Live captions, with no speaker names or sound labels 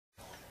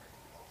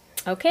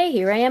Okay,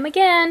 here I am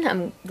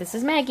again. This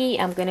is Maggie.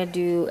 I'm gonna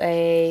do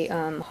a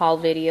haul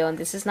video, and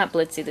this is not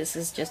Blitzy. This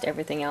is just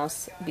everything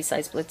else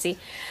besides Blitzy.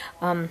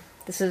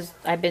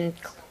 I've been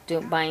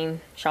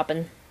buying,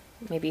 shopping,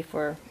 maybe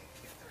for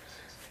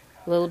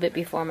a little bit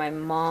before my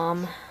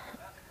mom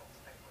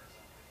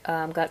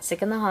got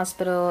sick in the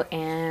hospital,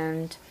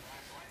 and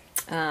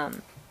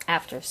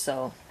after.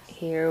 So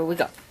here we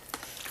go.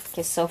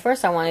 Okay, so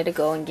first I wanted to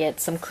go and get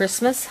some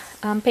Christmas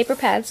paper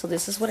pads. So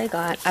this is what I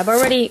got. I've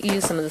already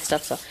used some of the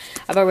stuff, so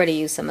I've already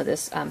used some of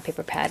this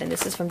paper pad, and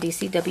this is from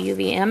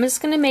DCWV. And I'm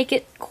just going to make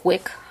it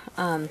quick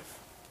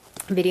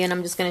video, and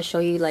I'm just going to show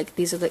you, like,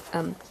 these are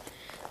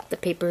the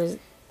papers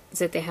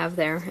that they have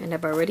there, and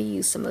I've already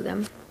used some of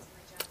them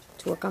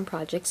to work on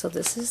projects. So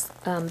this is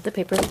the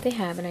paper that they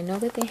have, and I know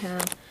that they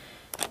have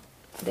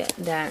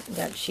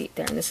that sheet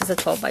there, and this is a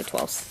 12 by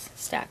 12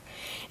 stack,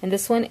 and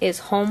this one is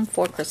Home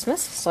for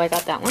Christmas, so I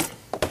got that one.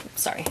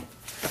 Sorry,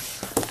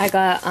 I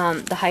got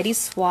the Heidi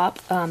Swapp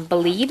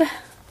Believe,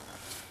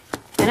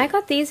 and I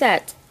got these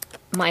at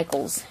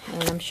Michael's,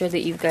 and I'm sure that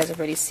you guys have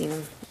already seen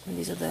them.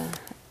 These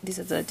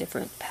are the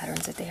different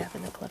patterns that they have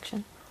in the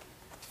collection,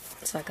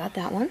 so I got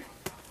that one.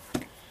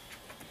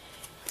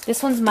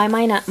 This one's My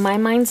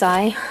Mind's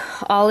Eye,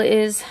 All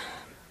Is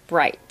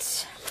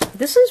Bright.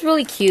 This one's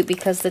really cute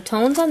because the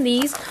tones on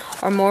these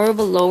are more of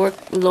a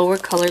lower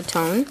color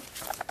tone,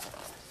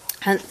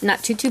 and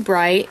not too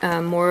bright,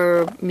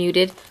 more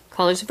muted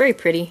colors. Very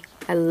pretty.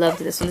 I loved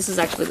this one. This is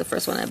actually the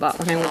first one I bought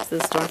when I went to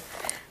the store.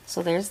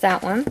 So there's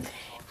that one,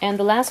 and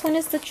the last one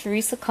is the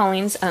Teresa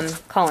Collins,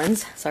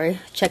 sorry,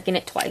 Checking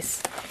It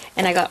Twice,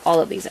 and I got all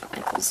of these at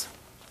Michael's.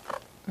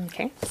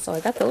 Okay, so I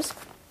got those.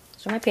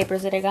 Those are my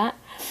papers that I got.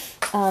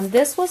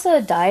 This was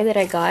a die that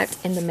I got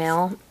in the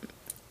mail.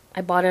 I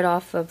bought it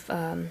off of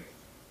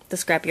the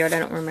scrapyard. I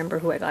don't remember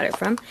who I got it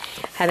from.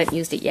 Haven't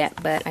used it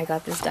yet, but I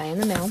got this die in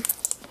the mail.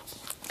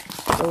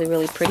 Really,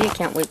 really pretty. I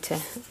can't wait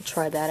to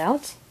try that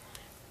out.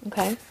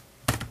 Okay.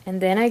 And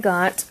then I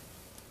got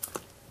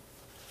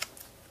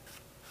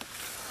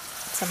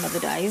some of the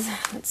dies.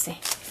 Let's see.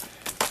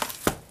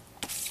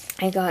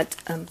 I got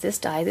this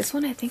die. This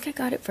one, I think I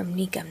got it from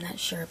Nika. I'm not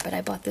sure, but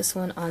I bought this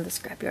one on the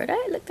scrapyard.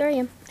 Ah, look, there I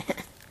am.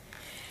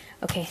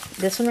 Okay,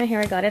 this one right here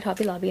I got at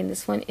Hobby Lobby, and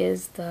this one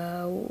is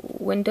the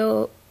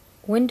window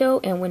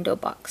and window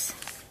box.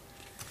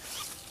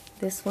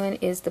 This one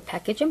is the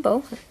package and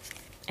bow,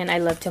 and I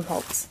love Tim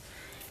Holtz.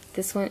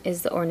 This one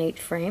is the ornate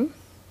frame,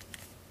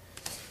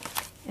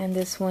 and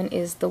this one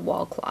is the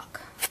wall clock.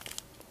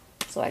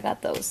 So I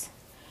got those.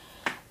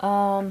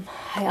 I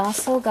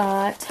also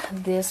got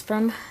this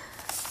from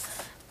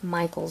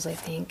Michael's, I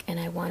think, and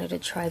I wanted to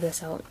try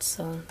this out,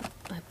 so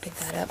I picked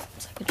that up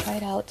so I could try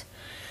it out.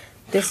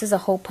 This is a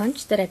hole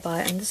punch that I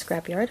bought in the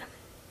scrapyard.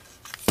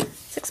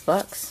 $6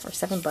 or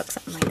 $7,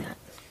 something like that.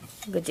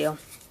 Good deal.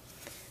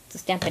 It's a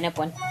Stampin' Up!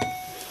 One.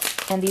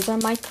 And these are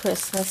my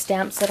Christmas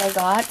stamps that I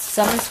got.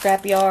 Some in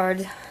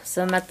scrapyard,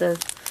 some at the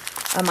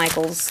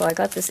Michael's. So I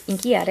got this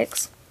Inky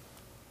Addicts.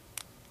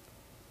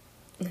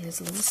 And there's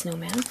a little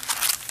snowman.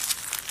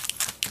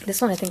 This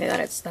one I think I got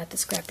at the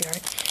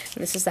scrapyard.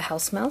 And this is the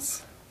House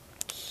Mouse.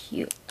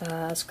 Cute.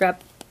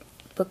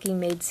 Scrapbooking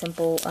Made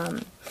Simple.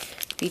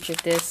 Featured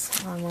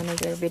this on one of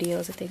their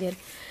videos that they did.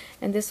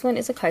 And this one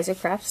is a Kaiser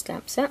Craft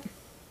stamp set.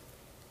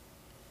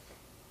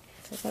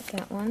 So I got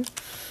that one.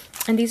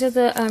 And these are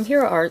the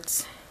Hero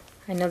Arts.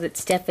 I know that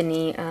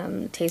Stephanie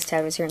Taste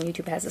Tavers here on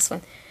YouTube has this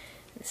one.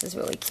 This is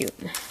really cute.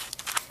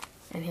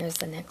 And here's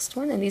the next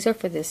one. And these are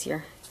for this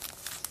year.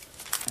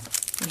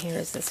 And here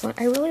is this one.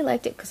 I really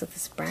liked it because of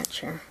this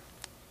branch here.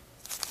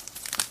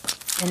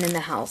 And then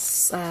the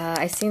house.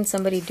 I seen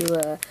somebody do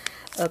a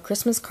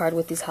Christmas card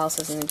with these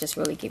houses, and it just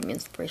really gave me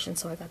inspiration,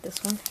 so I got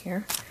this one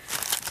here.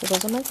 So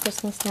those are my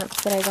Christmas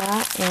stamps that I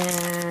got,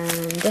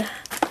 and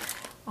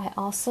I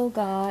also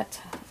got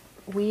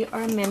We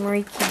Are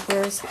Memory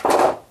Keepers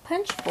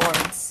punch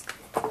boards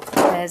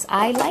because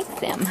I like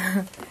them.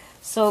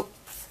 So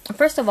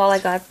first of all, I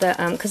got the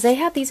because they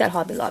have these at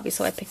Hobby Lobby,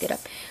 so I picked it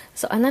up.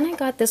 So, and then I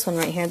got this one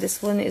right here.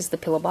 This one is the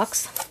pillow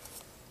box.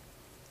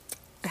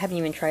 I haven't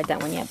even tried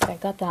that one yet, but I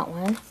got that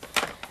one.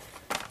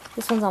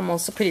 This one's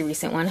almost a pretty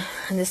recent one.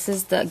 And this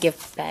is the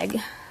gift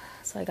bag.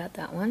 So I got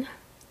that one.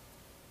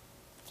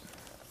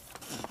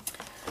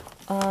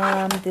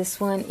 This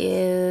one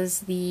is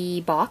the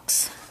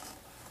box.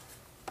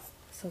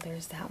 So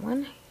there's that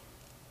one.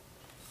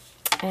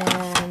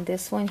 And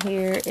this one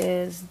here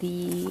is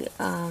the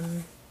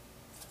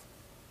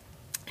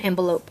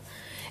envelope.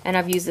 And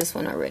I've used this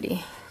one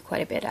already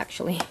quite a bit,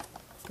 actually.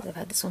 Because I've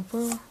had this one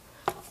for...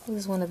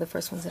 This is one of the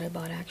first ones that I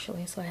bought,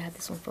 actually, so I had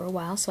this one for a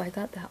while, so I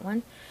got that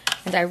one,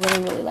 and I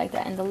really, really like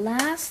that. And the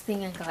last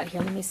thing I got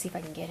here, let me see if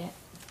I can get it,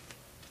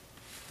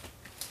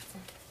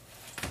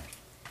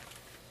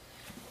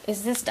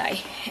 is this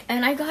die.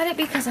 And I got it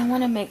because I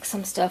want to make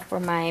some stuff for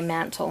my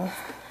mantle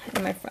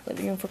in my front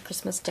living room for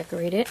Christmas,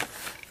 decorate it.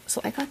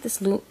 So I got this,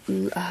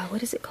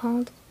 what is it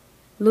called?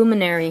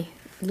 Luminary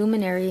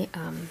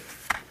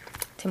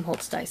Tim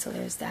Holtz die, so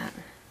there's that.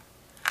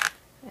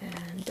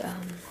 And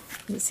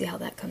let's see how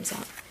that comes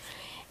out.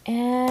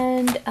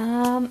 And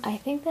I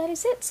think that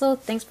is it. So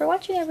thanks for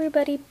watching,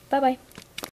 everybody. Bye bye.